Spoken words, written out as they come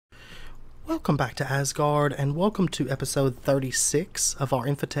Welcome back to Asgard, and welcome to episode 36 of our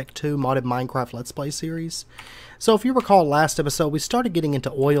Infitech 2 modded Minecraft Let's Play series. So if you recall last episode, we started getting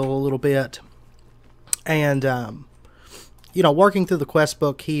into oil a little bit, and, working through the quest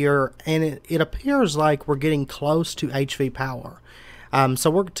book here, and it appears like we're getting close to HV power.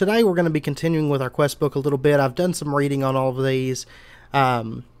 Today we're going to be continuing with our quest book a little bit. I've done some reading on all of these.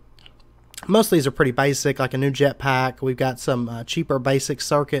 Most of these are pretty basic, like a new jetpack. We've got some cheaper basic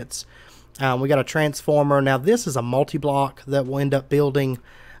circuits. We got a transformer. Now this is a multi-block that we'll end up building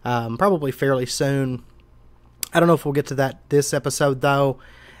probably fairly soon. I don't know if we'll get to that this episode though.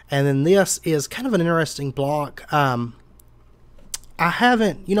 And then this is kind of an interesting block. We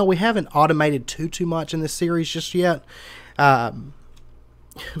haven't automated too much in this series just yet.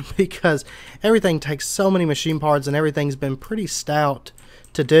 Because everything takes so many machine parts and everything's been pretty stout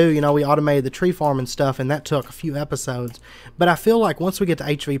to do. We automated the tree farm and stuff, and that took a few episodes. But I feel like once we get to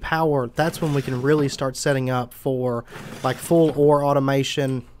HV power, that's when we can really start setting up for like full ore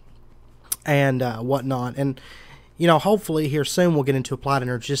automation and whatnot. And hopefully here soon we'll get into applied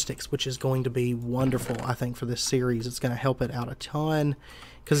energistics, which is going to be wonderful, I think, for this series. It's going to help it out a ton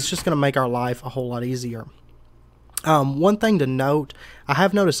because it's just going to make our life a whole lot easier. One thing to note, I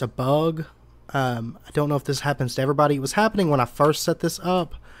have noticed a bug. I don't know if this happens to everybody. It was happening when I first set this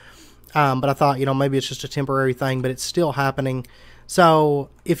up, but I thought, maybe it's just a temporary thing, but it's still happening. So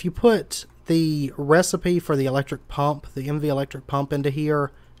if you put the recipe for the electric pump, the MV electric pump into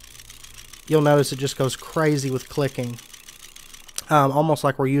here, you'll notice it just goes crazy with clicking, almost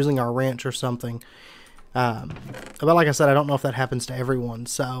like we're using our wrench or something. But like I said, I don't know if that happens to everyone,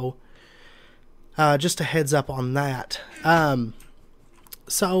 so just a heads up on that.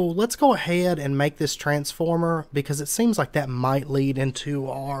 So let's go ahead and make this transformer, because it seems like that might lead into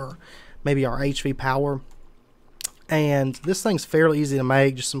maybe our HV power. And this thing's fairly easy to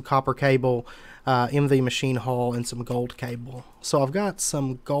make, just some copper cable, MV machine hull, and some gold cable. So I've got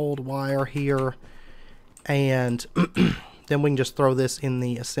some gold wire here, and then we can just throw this in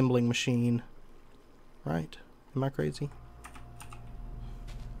the assembling machine. Right? Am I crazy?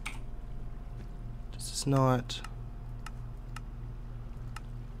 This is not...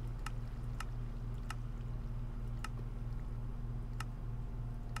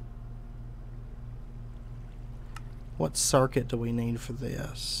 What circuit do we need for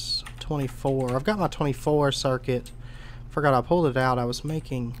this? 24. I've got my 24 circuit. Forgot I pulled it out. I was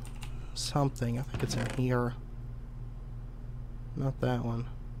making something. I think it's in here. Not that one.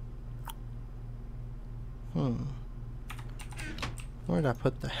 Where did I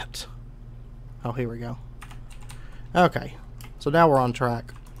put that? Oh, here we go. Okay. So now we're on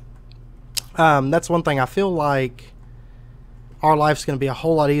track. That's one thing. I feel like our life's going to be a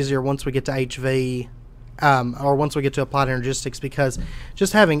whole lot easier once we get to HV. Or once we get to applied energistics, because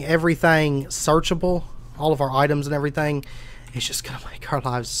just having everything searchable, all of our items and everything, is just going to make our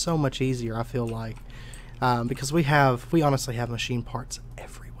lives so much easier, I feel like. Because we honestly have machine parts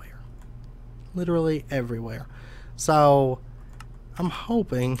everywhere. Literally everywhere. So, I'm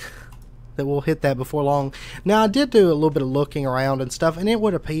hoping that we'll hit that before long. Now, I did do a little bit of looking around and stuff, and it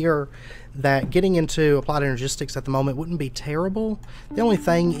would appear that getting into applied energistics at the moment wouldn't be terrible. The only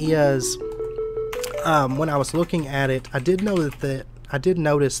thing is... when I was looking at it, I did notice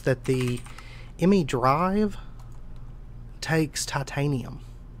that the ME drive takes titanium,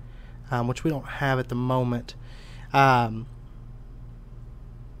 which we don't have at the moment. We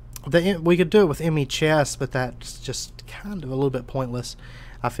could do it with ME chest, but that's just kind of a little bit pointless,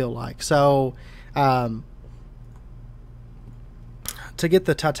 I feel like. So, to get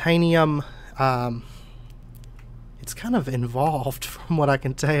the titanium, it's kind of involved from what I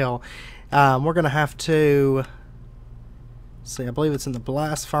can tell. We're going to have to see, I believe it's in the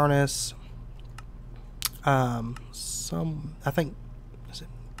blast furnace. I think,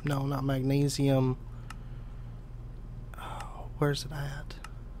 no, not magnesium. Oh, where's it at?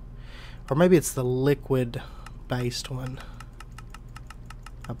 Or maybe it's the liquid based one,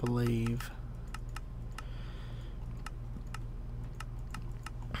 I believe.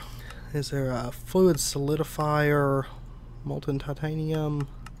 Is there a fluid solidifier, molten titanium?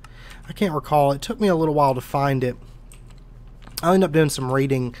 I can't recall. It took me a little while to find it. I'll end up doing some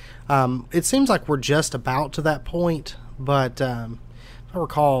reading. It seems like we're just about to that point, but if I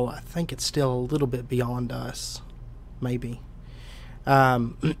recall, I think it's still a little bit beyond us. Maybe.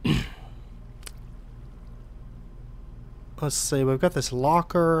 Let's see. We've got this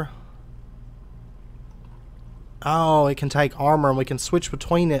locker. Oh, it can take armor, and we can switch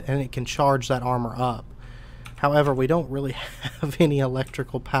between it, and it can charge that armor up. However, we don't really have any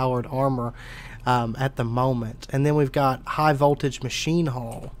electrical powered armor at the moment. And then we've got high voltage machine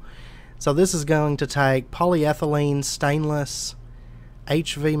hull. So this is going to take polyethylene, stainless,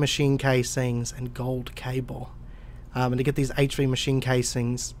 HV machine casings, and gold cable. And to get these HV machine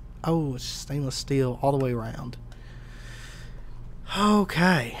casings, oh, it's stainless steel all the way around.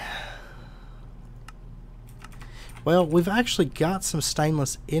 Okay. Well, we've actually got some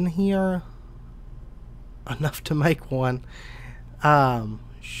stainless in here. Enough to make one.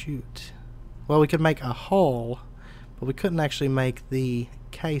 Shoot. Well, we could make a hull, but we couldn't actually make the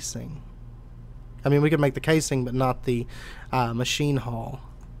casing. I mean, we could make the casing, but not the machine hull.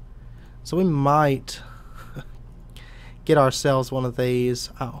 So we might get ourselves one of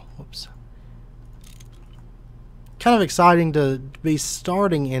these. Oh, whoops. Kind of exciting to be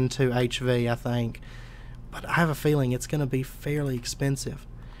starting into HV, I think. But I have a feeling it's going to be fairly expensive.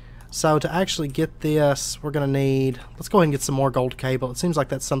 So to actually get this, we're going to need... Let's go ahead and get some more gold cable. It seems like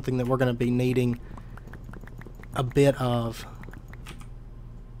that's something that we're going to be needing a bit of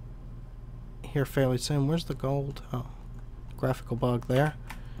here fairly soon. Where's the gold? Oh, graphical bug there.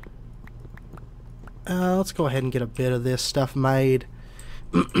 Let's go ahead and get a bit of this stuff made.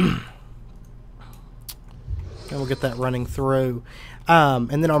 And we'll get that running through. And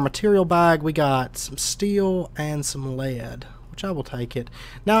then our material bag, we got some steel and some lead, which I will take it.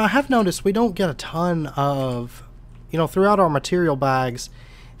 Now, I have noticed we don't get a ton of, throughout our material bags,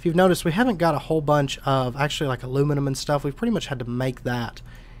 if you've noticed, we haven't got a whole bunch of, actually, like aluminum and stuff. We've pretty much had to make that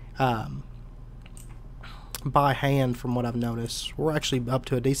by hand, from what I've noticed. We're actually up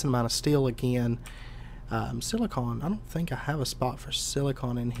to a decent amount of steel again. Silicon, I don't think I have a spot for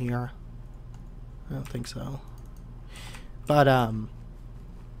silicon in here. I don't think so. But,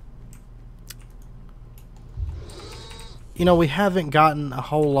 we haven't gotten a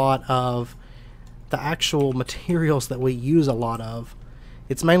whole lot of the actual materials that we use a lot of.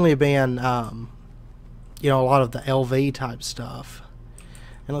 It's mainly been, a lot of the LV type stuff.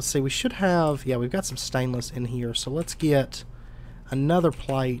 And let's see, we should have, yeah, we've got some stainless in here. So let's get another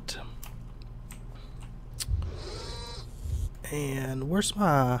plate. And where's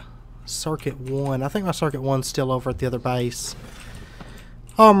my circuit 1? I think my circuit 1's still over at the other base.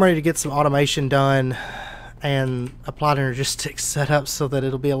 Oh, I'm ready to get some automation done and Applied Energistics set up so that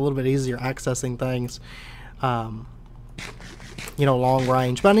it'll be a little bit easier accessing things, long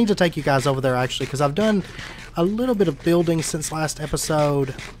range. But I need to take you guys over there actually, because I've done a little bit of building since last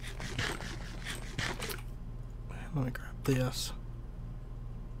episode. Let me grab this.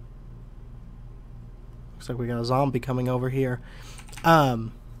 Looks like we got a zombie coming over here.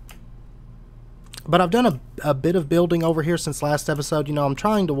 But I've done a bit of building over here since last episode. I'm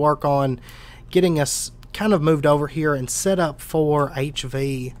trying to work on getting us kind of moved over here and set up for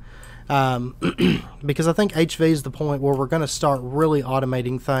HV. Because I think HV is the point where we're going to start really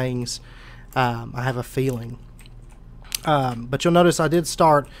automating things. I have a feeling. But you'll notice I did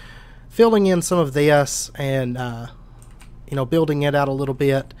start filling in some of this and, building it out a little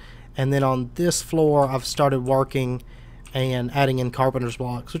bit. And then on this floor, I've started working and adding in carpenter's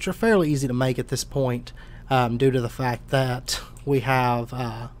blocks, which are fairly easy to make at this point, due to the fact that we have,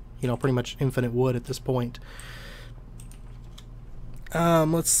 pretty much infinite wood at this point.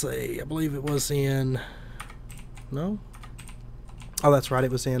 Let's see, I believe it was in, no? Oh, that's right,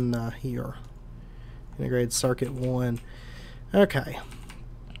 it was in here. Integrated circuit 1. Okay.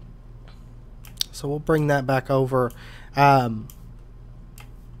 So we'll bring that back over. I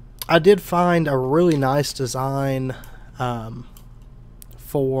did find a really nice design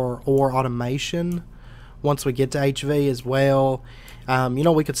for ore automation once we get to HV as well.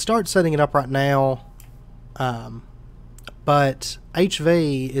 We could start setting it up right now, but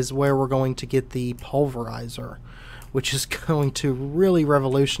HV is where we're going to get the pulverizer, which is going to really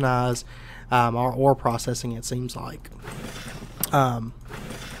revolutionize our ore processing, it seems like,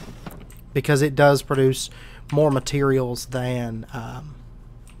 because it does produce more materials than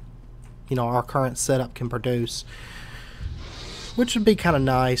our current setup can produce, which would be kind of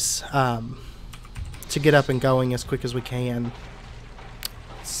nice to get up and going as quick as we can.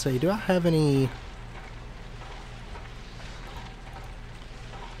 Let's see, do I have any...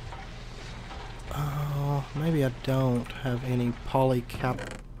 maybe I don't have any oh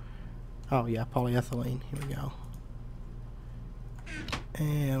yeah, polyethylene. Here we go.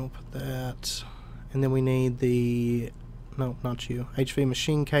 And we'll put that... And then we need the... No, not you. HV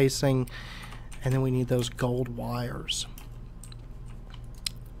machine casing. And then we need those gold wires.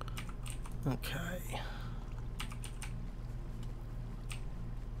 Okay.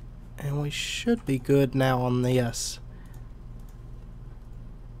 And we should be good now on this.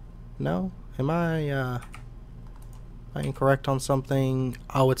 No? Am I incorrect on something?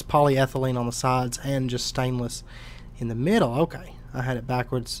 Oh, it's polyethylene on the sides and just stainless in the middle. Okay. I had it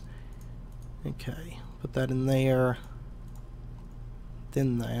backwards. Okay, put that in there.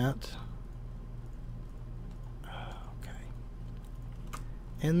 Then that. Okay.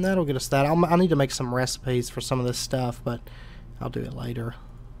 And that'll get us that. I need to make some recipes for some of this stuff, but I'll do it later.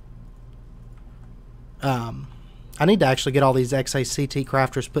 I need to actually get all these X.A.C.T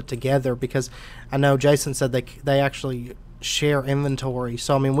crafters put together, because I know Jason said they actually share inventory.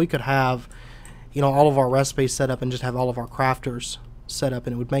 So I mean, we could have, you know, all of our recipes set up and just have all of our crafters set up,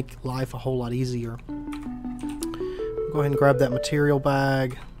 and it would make life a whole lot easier. Go ahead and grab that material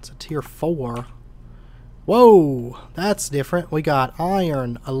bag. It's a tier 4. Whoa, that's different. We got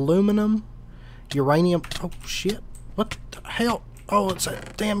iron, aluminum, uranium. Oh shit, what the hell? Oh, it's a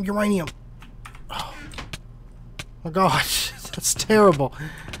damn uranium. Oh my gosh, that's terrible.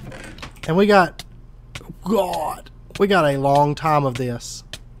 And we got, God, we got a long time of this.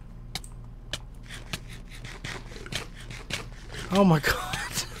 Oh my god,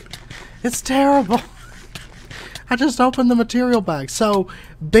 it's terrible. I just opened the material bag, so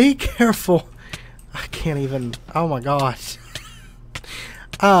be careful. I can't even, oh my gosh.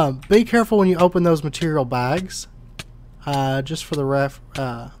 Be careful when you open those material bags. Just for the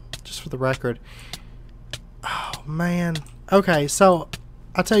record. Oh man. Okay, so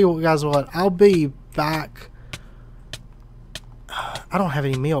I'll tell you what, guys, what, I'll be back. I don't have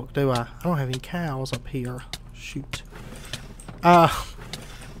any milk, do I? I don't have any cows up here. Shoot.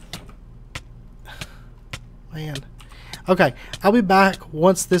 Man. Okay, I'll be back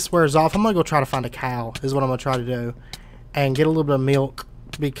once this wears off. I'm gonna go try to find a cow, is what I'm gonna try to do, and get a little bit of milk,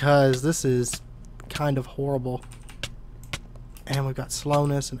 because this is kind of horrible. And we've got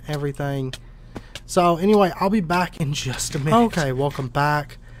slowness and everything. So anyway, I'll be back in just a minute. Okay, welcome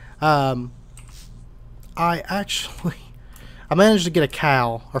back. I managed to get a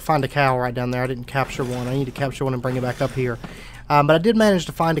cow, or find a cow right down there. I didn't capture one. I need to capture one and bring it back up here. But I did manage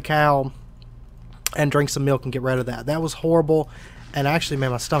to find a cow and drink some milk and get rid of that. That was horrible, and actually made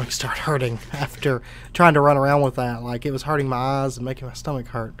my stomach start hurting after trying to run around with that. Like, it was hurting my eyes and making my stomach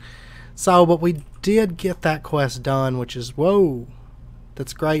hurt. So, but we did get that quest done, which is, whoa,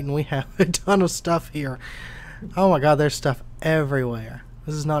 that's great, and we have a ton of stuff here. Oh my god, there's stuff everywhere.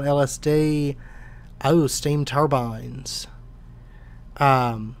 This is not LSD. Oh, steam turbines.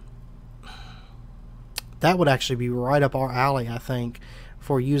 That would actually be right up our alley, I think,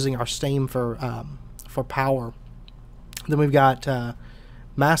 for using our steam for power. Then we've got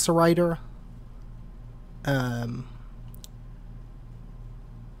macerator.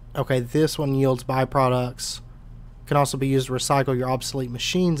 Okay, this one yields byproducts. Can also be used to recycle your obsolete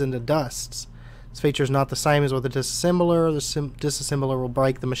machines into dusts. This feature is not the same as with a disassembler. The disassembler will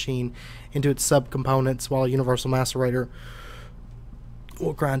break the machine into its subcomponents, while a universal macerator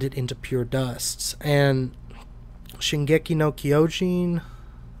will grind it into pure dusts. And Shingeki no Kyojin.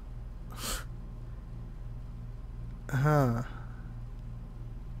 I'm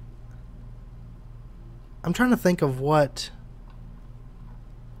trying to think of what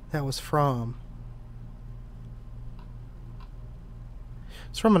that was from.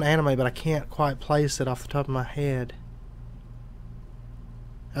 It's from an anime, but I can't quite place it off the top of my head.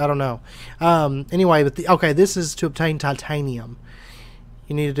 I don't know. Anyway, but okay, this is to obtain titanium.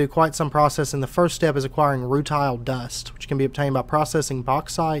 You need to do quite some processing. The first step is acquiring rutile dust, which can be obtained by processing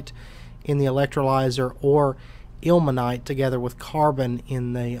bauxite in the electrolyzer or ilmenite together with carbon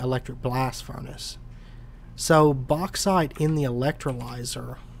in the electric blast furnace. So bauxite in the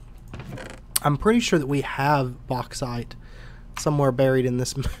electrolyzer. I'm pretty sure that we have bauxite somewhere buried in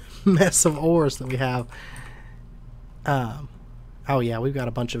this mess of ores that we have. Oh yeah, we've got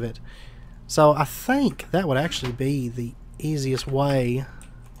a bunch of it. So I think that would actually be the easiest way.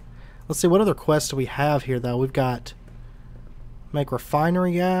 Let's see, what other quests do we have here, though? We've got make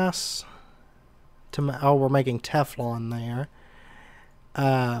refinery gas. Oh, we're making Teflon there.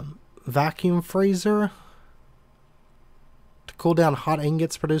 Vacuum freezer to cool down hot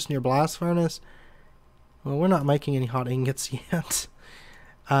ingots produced in your blast furnace. Well, we're not making any hot ingots yet.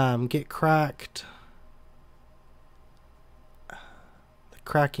 Get cracked. The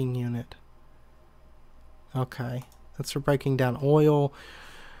cracking unit. Okay, that's for breaking down oil.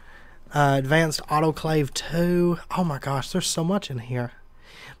 Advanced autoclave 2. Oh my gosh, there's so much in here.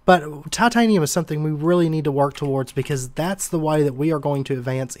 But titanium is something we really need to work towards, because that's the way that we are going to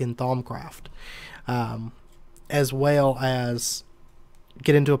advance in Thaumcraft. As well as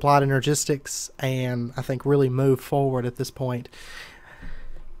get into applied energistics and I think really move forward at this point.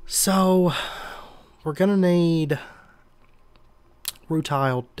 So we're going to need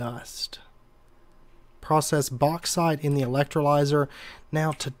rutile dust. Process bauxite in the electrolyzer.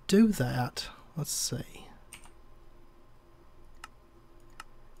 Now to do that, let's see.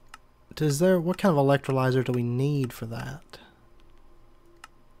 what kind of electrolyzer do we need for that?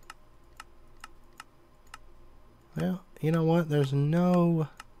 Well, you know what? There's no...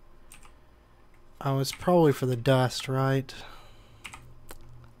 Oh, it's probably for the dust, right?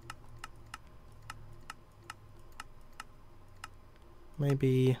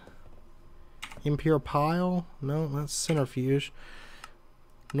 Maybe impure pile? No, that's centrifuge.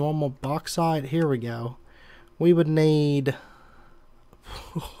 Normal bauxite. Here we go. We would need...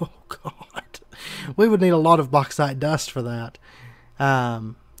 Oh, God. We would need a lot of bauxite dust for that.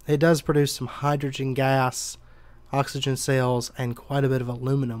 It does produce some hydrogen gas, oxygen cells, and quite a bit of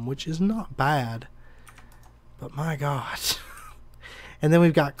aluminum, which is not bad. But my God. And then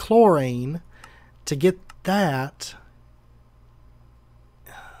we've got chlorine. To get that...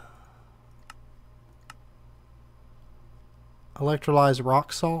 Electrolyzed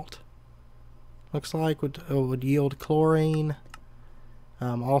rock salt. Looks like would yield chlorine.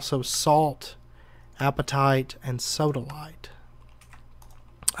 Also salt, apatite, and sodalite.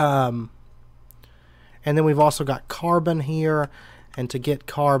 And then we've also got carbon here. And to get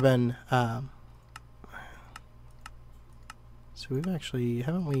carbon... so we've actually...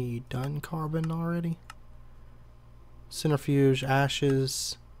 Haven't we done carbon already? Centrifuge,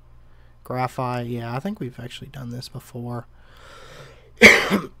 ashes, graphite. Yeah, I think we've actually done this before.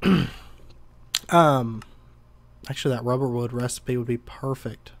 Actually, that rubber wood recipe would be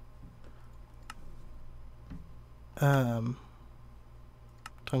perfect. Tungsten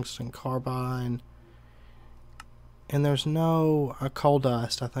carbide. And there's no coal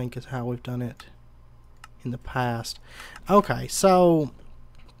dust, I think is how we've done it in the past. Okay, so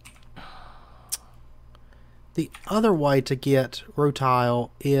the other way to get rutile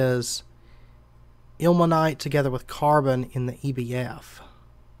is ilmenite together with carbon in the EBF.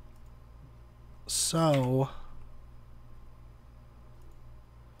 So,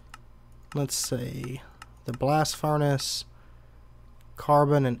 let's see. The blast furnace,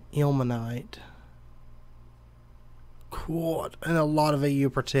 carbon, and ilmenite. Cool. And a lot of EU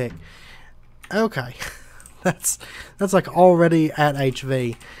per tick. Okay. That's like already at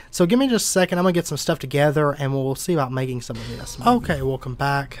HV. So give me just a second. I'm going to get some stuff together and we'll see about making some of this. Okay, welcome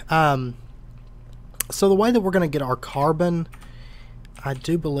back. So the way that we're going to get our carbon, I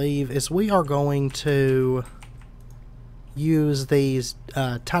do believe, is we are going to use these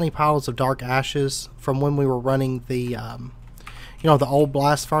tiny piles of dark ashes from when we were running the, you know, the old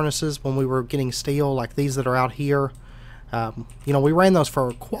blast furnaces when we were getting steel, like these that are out here. You know, we ran those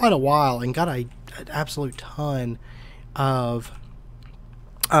for quite a while and got an absolute ton of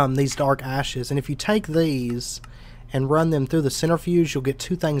these dark ashes. And if you take these and run them through the centrifuge, you'll get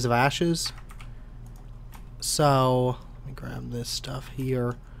 2 things of ashes. So, let me grab this stuff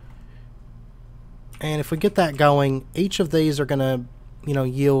here. And if we get that going, each of these are going to, you know,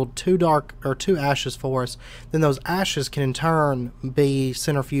 yield 2 ashes for us. Then those ashes can in turn be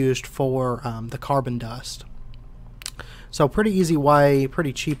centrifuged for the carbon dust. So pretty easy way,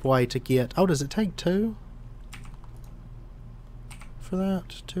 pretty cheap way to get... Oh, does it take 2 for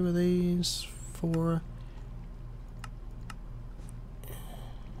that? 2 of these, 4...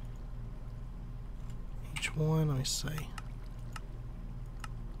 Each one, let me see.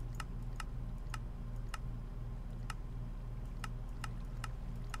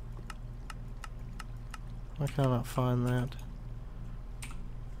 Why can I not find that?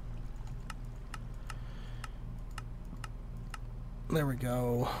 There we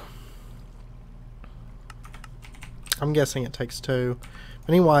go. I'm guessing it takes 2.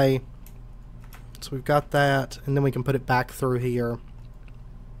 Anyway, so we've got that, and then we can put it back through here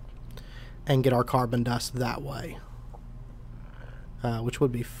and get our carbon dust that way, which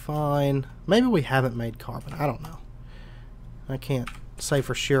would be fine. Maybe we haven't made carbon. I don't know. I can't say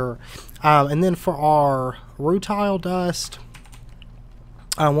for sure. And then for our rutile dust,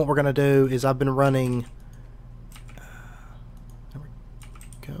 what we're going to do is I've been running... there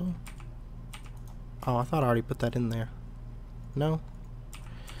we go. Oh, I thought I already put that in there. No?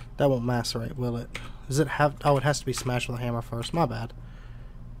 That won't macerate, will it? Does it have... Oh, it has to be smashed with a hammer first. My bad.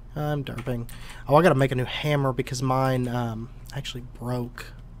 I'm derping. Oh, I gotta make a new hammer because mine actually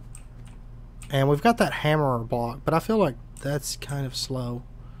broke. And we've got that hammer block, but I feel like that's kind of slow.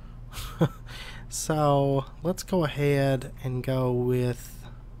 So, let's go ahead and go with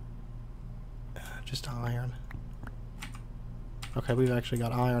just iron. Okay, we've actually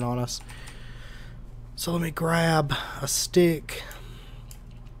got iron on us. So let me grab a stick.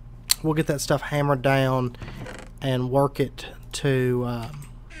 We'll get that stuff hammered down and work it to...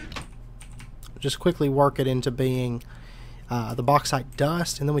 just quickly work it into being the bauxite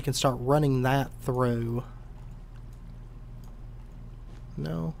dust, and then we can start running that through.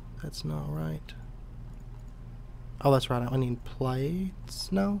 No, That's not right. Oh, that's right. I need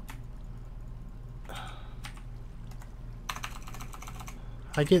plates. No.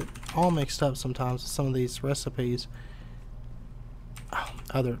 I get all mixed up sometimes with some of these recipes. Oh,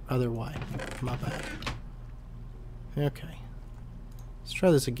 other way. My bad. Okay. Let's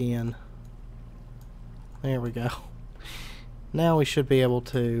try this again. There we go. Now we should be able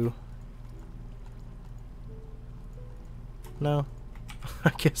to... No. I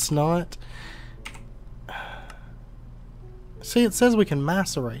guess not. See, it says we can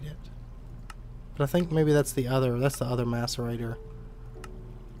macerate it. But I think maybe that's the other macerator.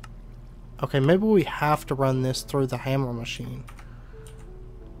 Okay, maybe we have to run this through the hammer machine.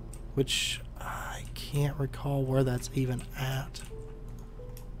 Which I can't recall where that's even at.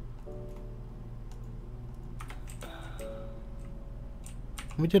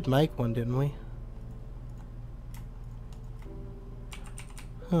 We did make one, didn't we?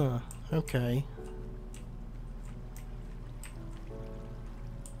 Huh, okay.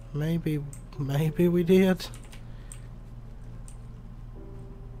 Maybe we did.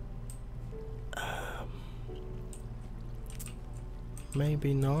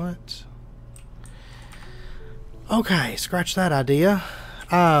 Maybe not. Okay, scratch that idea.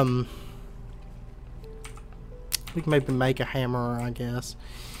 We can maybe make a hammer, I guess.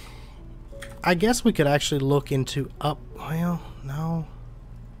 I guess we could actually look into well, no.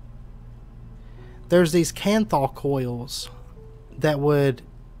 There's these Canthal coils that would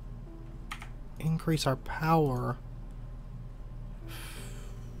increase our power.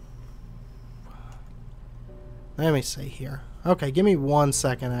 Let me see here. Okay, give me 1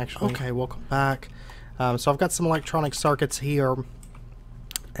 second, actually. Okay, welcome back. So I've got some electronic circuits here,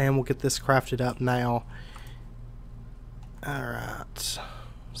 and we'll get this crafted up now. Alright,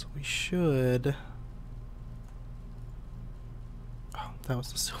 so we should... Oh, that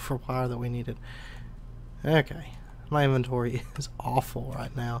was the silver wire that we needed. Okay, my inventory is awful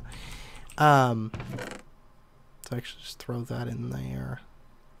right now. So actually just throw that in there.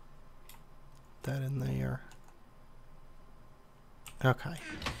 That in there. Okay.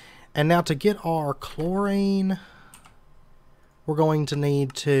 And now to get our chlorine, we're going to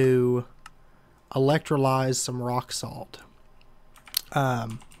need to electrolyze some rock salt.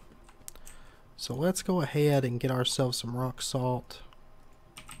 So let's go ahead and get ourselves some rock salt.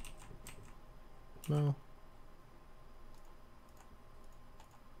 No.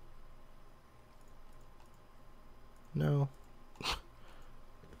 No.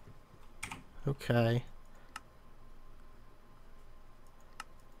 Okay.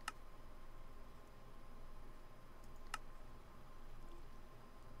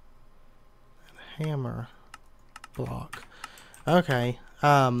 Hammer block. Okay.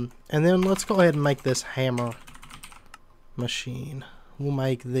 And then let's go ahead and make this hammer machine. We'll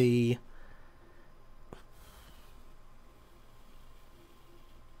make the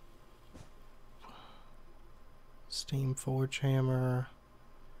steam forge hammer.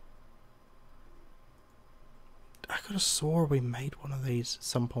 I could have swore we made one of these at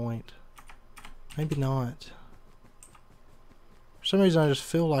some point. Maybe not. For some reason I just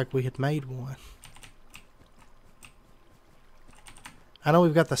feel like we had made one. I know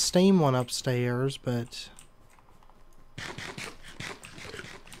we've got the steam one upstairs, but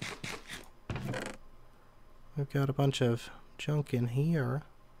we've got a bunch of junk in here.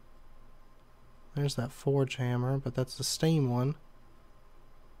 There's that forge hammer, but that's the steam one.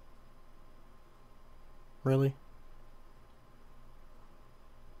 Really?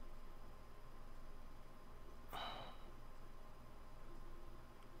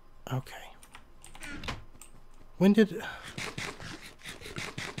 Okay. When did...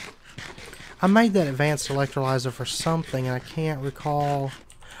 I made that advanced electrolyzer for something, and I can't recall.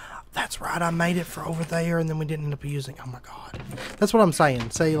 That's right, I made it for over there, and then we didn't end up using... Oh my god. That's what I'm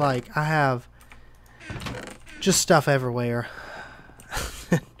saying. Say, like, I have just stuff everywhere.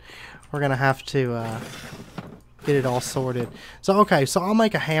 We're gonna have to get it all sorted. So, okay, so I'll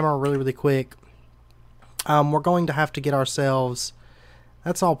make a hammer really, really quick. We're going to have to get ourselves...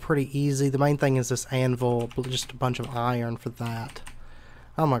 That's all pretty easy. The main thing is this anvil, just a bunch of iron for that.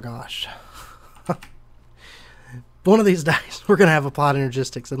 Oh my gosh. One of these days, we're going to have applied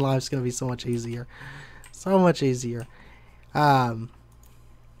energistics, and life's going to be so much easier. So much easier. Okay.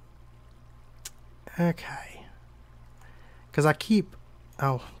 Because I keep...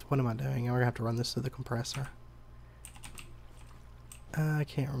 Oh, what am I doing? We're going to have to run this through the compressor. I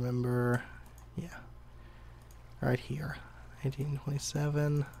can't remember. Yeah. Right here.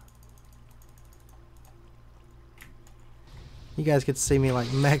 1827. You guys get to see me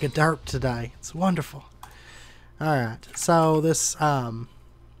like mega derp today. It's wonderful. Alright, so this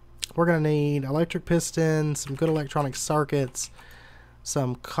we're going to need electric pistons, some good electronic circuits,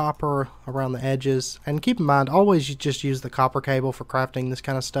 some copper around the edges. And keep in mind, always you just use the copper cable for crafting this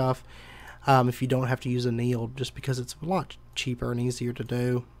kind of stuff. If you don't have to use annealed, just because it's a lot cheaper and easier to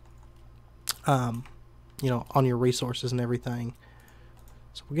do, you know, on your resources and everything.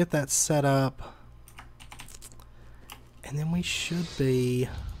 So we'll get that set up, and then we should be,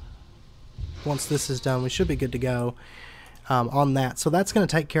 once this is done, we should be good to go on that. So that's going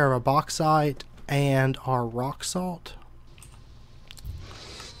to take care of our bauxite and our rock salt.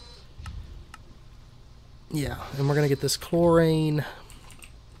 Yeah, and we're going to get this chlorine.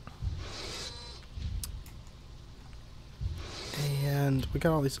 And we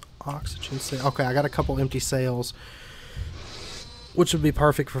got all these oxygen cells. Okay, I got a couple empty cells, which would be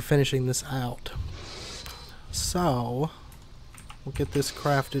perfect for finishing this out. So we'll get this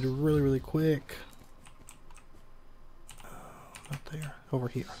crafted really, really quick. Not there, over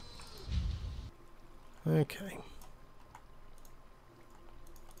here. Okay.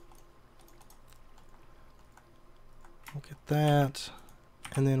 We'll get that,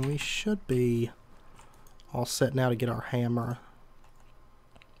 and then we should be all set now to get our hammer.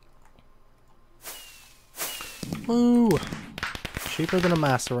 Woo! Cheaper than a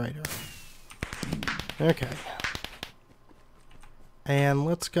macerator. Okay. And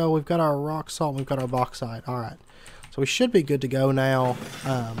let's go. We've got our rock salt, we've got our bauxite. Alright. So we should be good to go now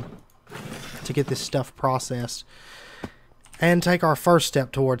to get this stuff processed and take our first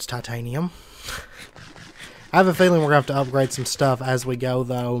step towards titanium. I have a feeling we're going to have to upgrade some stuff as we go,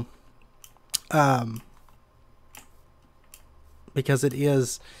 though. Because it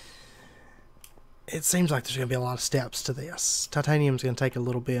seems like there's going to be a lot of steps to this. Titanium's going to take a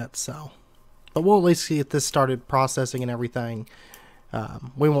little bit, so. But we'll at least get this started processing and everything.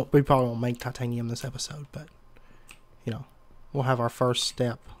 We probably won't make titanium this episode, but, you know, we'll have our first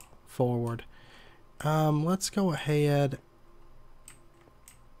step forward. Let's go ahead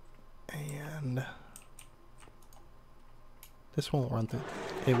and this won't run through.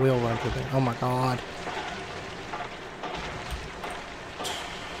 It will run through there. Oh my god.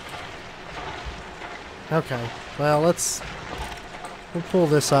 Okay, well we'll pull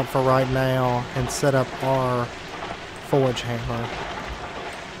this up for right now and set up our forge hammer.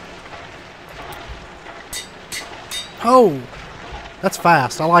 Oh! That's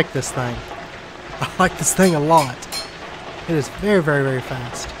fast. I like this thing. I like this thing a lot. It is very, very, very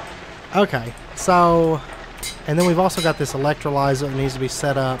fast. Okay, so, and then we've also got this electrolyzer that needs to be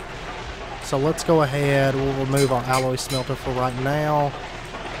set up. So let's go ahead, we'll remove our alloy smelter for right now.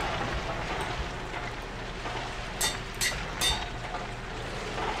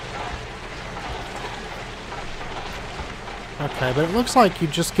 Okay, but it looks like you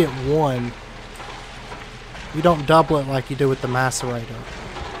just get one. You don't double it like you do with the macerator.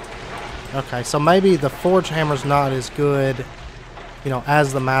 Okay, so maybe the forge hammer's not as good, you know,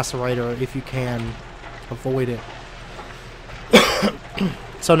 as the macerator if you can avoid it.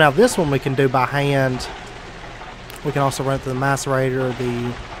 So now this one we can do by hand. We can also run it through the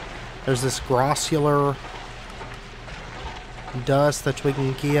macerator. There's this grossular dust that we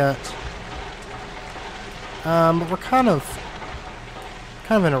can get. But we're kind of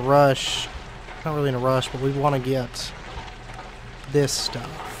in a rush. Not really in a rush, but we want to get this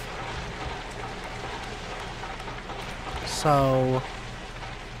stuff. So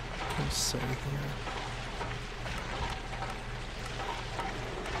let's see here.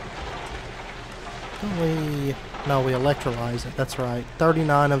 No, we electrolyze it. That's right.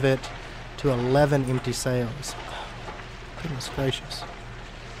 39 of it to 11 empty cells. Goodness gracious.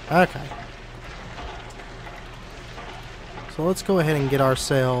 Okay. So let's go ahead and get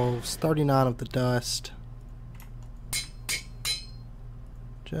ourselves 39 of the dust.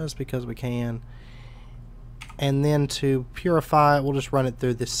 Just because we can. And then to purify it, we'll just run it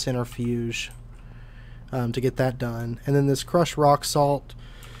through this centrifuge to get that done. And then this crushed rock salt,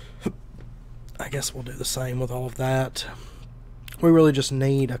 I guess we'll do the same with all of that. We really just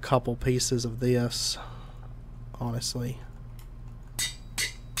need a couple pieces of this, honestly.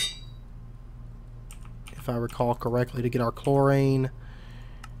 If I recall correctly, to get our chlorine.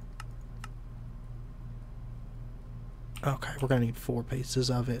 Okay, we're going to need 4 pieces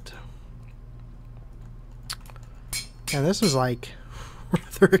of it. And this is like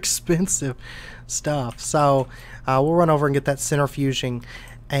rather expensive stuff. So we'll run over and get that centrifuging.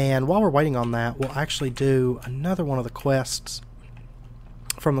 And while we're waiting on that, we'll actually do another one of the quests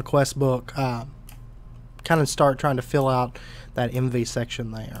from the quest book. Kind of start trying to fill out that MV section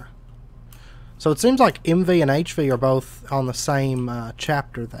there. So it seems like MV and HV are both on the same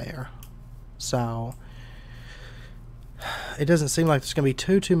chapter there. So it doesn't seem like there's going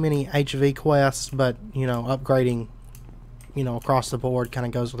to be too many HV quests, but, you know, upgrading, you know, across the board kind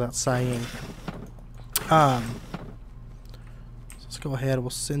of goes without saying. So let's go ahead. We'll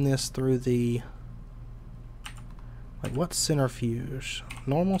send this through the... Like, what centrifuge?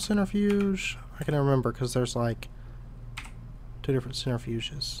 Normal centrifuge? I can remember because there's, like, 2 different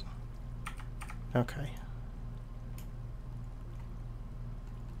centrifuges. Okay.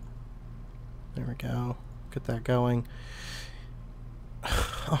 There we go. Get that going.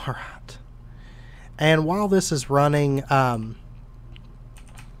 Alright. And while this is running, let's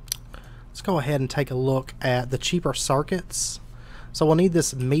go ahead and take a look at the cheaper circuits. So we'll need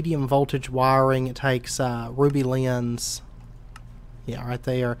this medium voltage wiring. It takes ruby lens. Yeah, right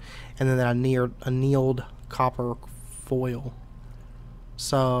there. And then a annealed copper foil.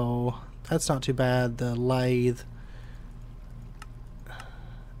 So that's not too bad. The lathe.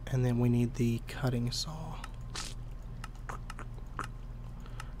 And then we need the cutting saw.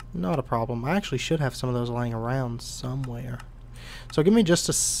 Not a problem. I actually should have some of those laying around somewhere. So give me just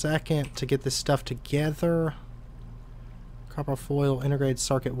a second to get this stuff together. Copper foil, integrated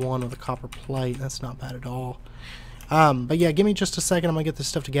circuit 1 with a copper plate. That's not bad at all. But yeah, give me just a second. I'm going to get this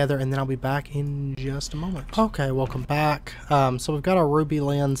stuff together, and then I'll be back in just a moment. Okay, welcome back. So we've got our ruby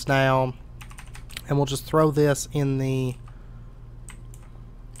lens now, and we'll just throw this in the...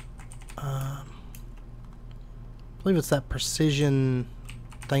 I believe it's that precision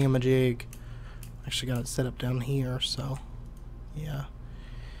thingamajig. Actually got it set up down here, so yeah.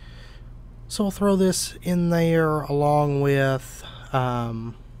 So we'll throw this in there along with,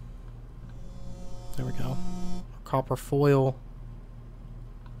 there we go, copper foil,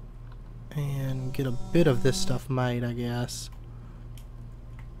 and get a bit of this stuff made, I guess.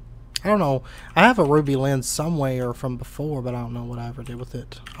 I don't know. I have a ruby lens somewhere from before, but I don't know what I ever did with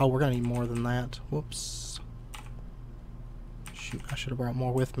it. Oh, we're going to need more than that. Whoops. Shoot, I should have brought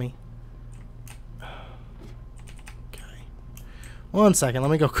more with me. Okay. 1 second.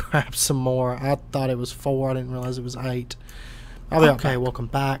 Let me go grab some more. I thought it was 4. I didn't realize it was 8. I'll be okay. Welcome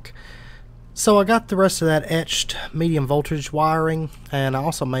back. So I got the rest of that etched medium voltage wiring, and I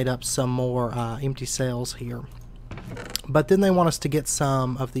also made up some more empty cells here. But then they want us to get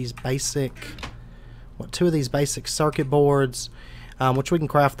some of these basic, 2 of these basic circuit boards, which we can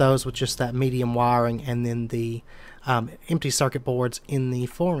craft those with just that medium wiring, and then the empty circuit boards in the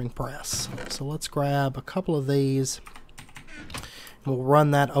flooring press. So let's grab a couple of these. We'll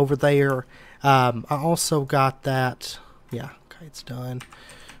run that over there. I also got that, yeah, okay, it's done.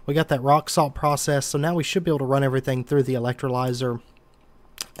 We got that rock salt process, so now we should be able to run everything through the electrolyzer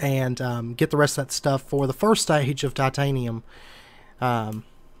and get the rest of that stuff for the first stage of titanium. So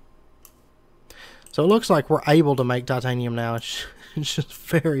it looks like we're able to make titanium now. It's just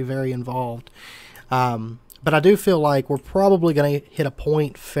very, very involved. But I do feel like we're probably going to hit a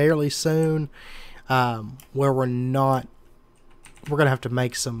point fairly soon where we're going to have to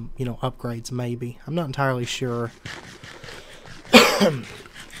make some, you know, upgrades maybe. I'm not entirely sure. I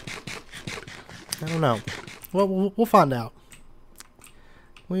don't know. Well, we'll find out.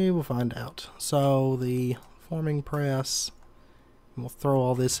 We will find out. So the forming press, we'll throw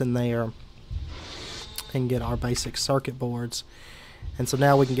all this in there and get our basic circuit boards. And so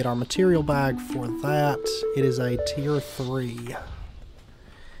now we can get our material bag for that. It is a tier 3.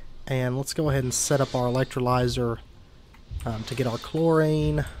 And let's go ahead and set up our electrolyzer to get our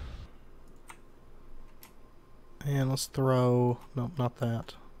chlorine. And let's throw, nope, not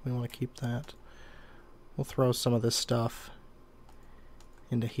that. We want to keep that. We'll throw some of this stuff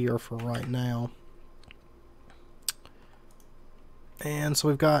into here for right now. And so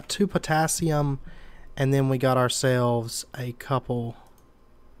we've got 2 potassium, and then we got ourselves a couple.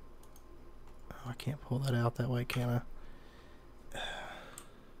 Oh, I can't pull that out that way, can I?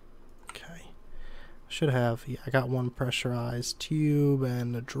 Okay. I should have, yeah, I got 1 pressurized tube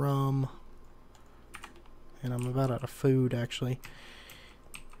and a drum. And I'm about out of food, actually.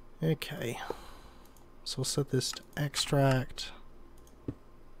 Okay. So we'll set this to extract.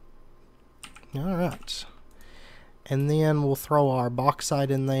 Alright. And then we'll throw our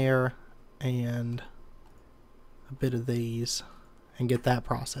bauxite in there and a bit of these and get that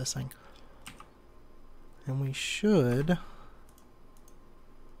processing. And we should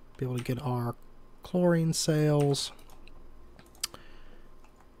be able to get our chlorine cells.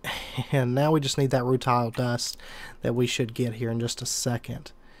 And now we just need that rutile dust that we should get here in just a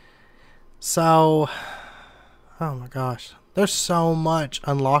second. So, oh my gosh. There's so much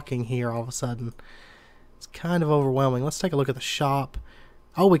unlocking here all of a sudden. It's kind of overwhelming. Let's take a look at the shop.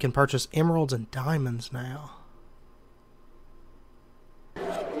 Oh, we can purchase emeralds and diamonds now.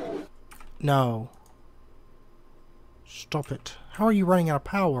 No. Stop it. How are you running out of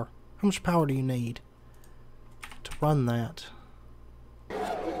power? How much power do you need to run that? Oh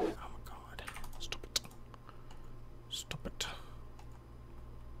my god. Stop it. Stop it.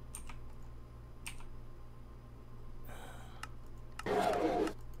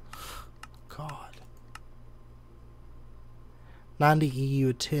 God. 90 EU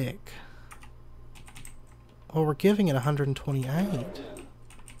a tick. Well, we're giving it 128. Where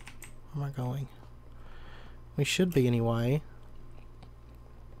am I going? We should be anyway.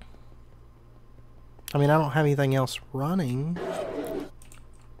 I mean, I don't have anything else running.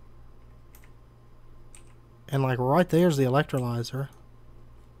 And like right there's the electrolyzer.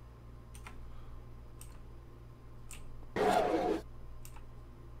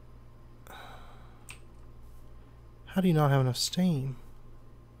 How do you not have enough steam?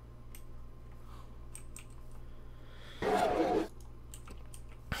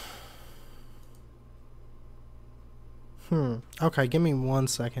 Okay, give me 1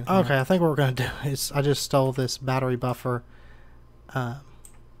 second. Okay, I think what we're going to do is I just stole this battery buffer that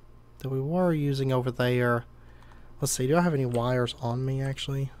we were using over there. Let's see, do I have any wires on me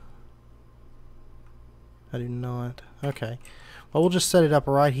actually? I do not. Okay. Well, we'll just set it up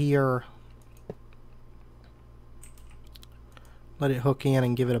right here. Let it hook in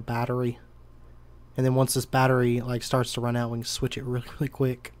and give it a battery. And then once this battery like starts to run out, we can switch it really, really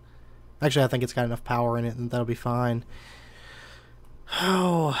quick. Actually, I think it's got enough power in it and that'll be fine.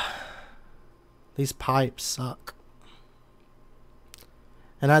 Oh, these pipes suck.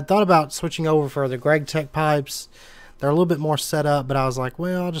 And I thought about switching over for the X.A.T.C pipes. They're a little bit more set up, but I was like,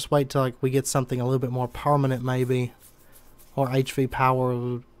 well, I'll just wait till like we get something a little bit more permanent maybe. Or HV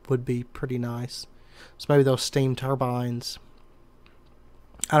power would be pretty nice. So maybe those steam turbines.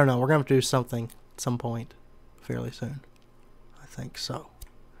 I don't know. We're going to have to do something at some point fairly soon. I think so.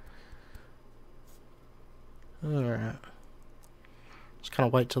 Alright. Just kind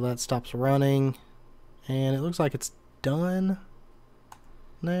of wait till that stops running. And it looks like it's done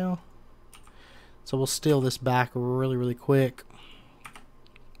now. So we'll steal this back really, really quick.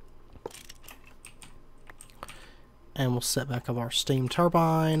 And we'll set back up our steam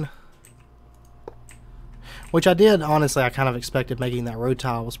turbine. Which I did, honestly, I kind of expected making that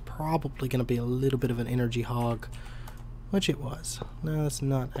rotile was probably going to be a little bit of an energy hog. Which it was. No, that's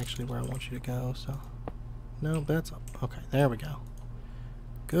not actually where I want you to go, so... No, that's... Okay, there we go.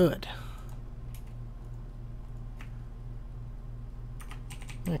 Good.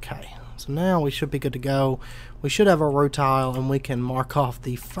 Okay, so now we should be good to go. We should have our rotile, and we can mark off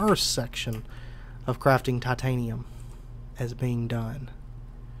the first section of crafting titanium as being done.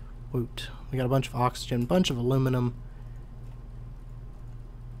 Woot. We got a bunch of oxygen, bunch of aluminum,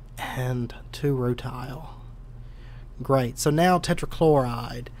 and 2 rotile. Great. So now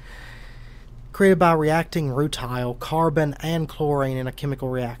tetrachloride. Created by reacting rutile, carbon, and chlorine in a chemical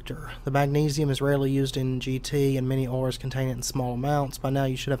reactor. The magnesium is rarely used in GT, and many ores contain it in small amounts. By now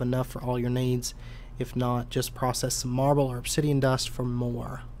you should have enough for all your needs. If not, just process some marble or obsidian dust for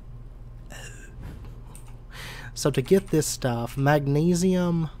more. So to get this stuff,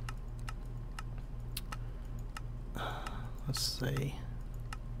 magnesium... Let's see.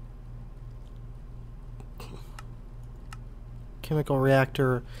 Chemical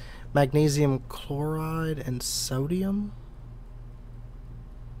reactor... Magnesium chloride and sodium?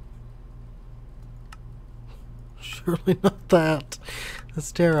 Surely not that.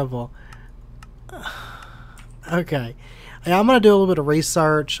 That's terrible. Okay. I'm going to do a little bit of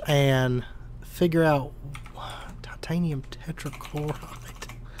research and figure out titanium tetrachloride.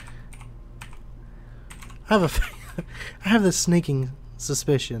 I have this sneaking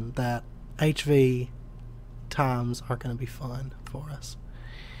suspicion that HV times are going to be fun for us.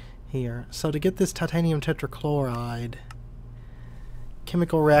 Here. So to get this titanium tetrachloride,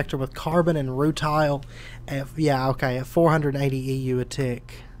 chemical reactor with carbon and rutile at, at 480 EU a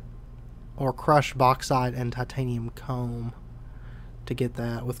tick, or crushed bauxite and titanium comb to get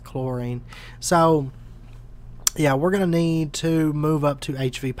that with chlorine. So yeah, we're gonna need to move up to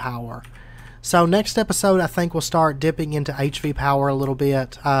HV power. So next episode I think we'll start dipping into HV power a little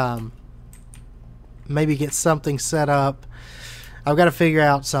bit, maybe get something set up. I've got to figure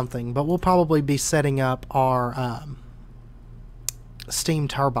out something, but we'll probably be setting up our steam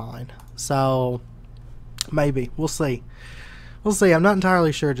turbine. So maybe we'll see. We'll see. I'm not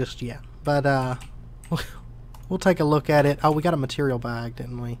entirely sure just yet, but we'll take a look at it. Oh, we got a material bag,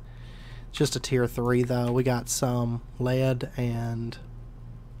 didn't we? Just a tier 3 though. We got some lead and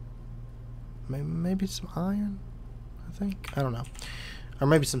maybe some iron. I think I don't know, or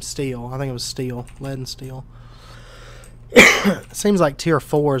maybe some steel. I think it was steel, lead and steel. It seems like tier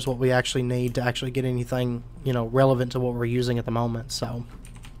 4 is what we actually need to actually get anything, you know, relevant to what we're using at the moment. So,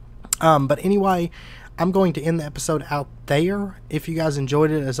 but anyway, I'm going to end the episode out there. If you guys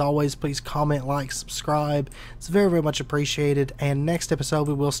enjoyed it, as always, please comment, like, subscribe. It's very, very much appreciated. And next episode,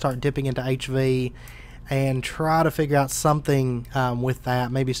 we will start dipping into HV and try to figure out something with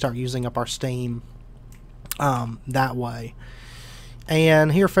that. Maybe start using up our Steam that way.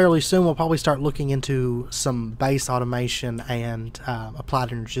 And here fairly soon, we'll probably start looking into some base automation and applied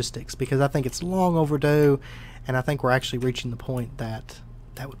energistics, because I think it's long overdue, and I think we're actually reaching the point that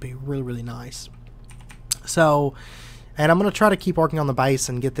that would be really, really nice. So, and I'm going to try to keep working on the base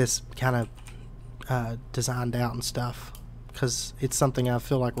and get this kind of designed out and stuff, because it's something I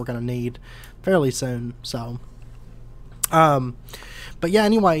feel like we're going to need fairly soon. So, but yeah,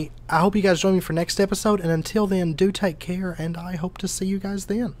 anyway, I hope you guys join me for next episode, and until then, do take care, and I hope to see you guys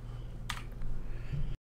then.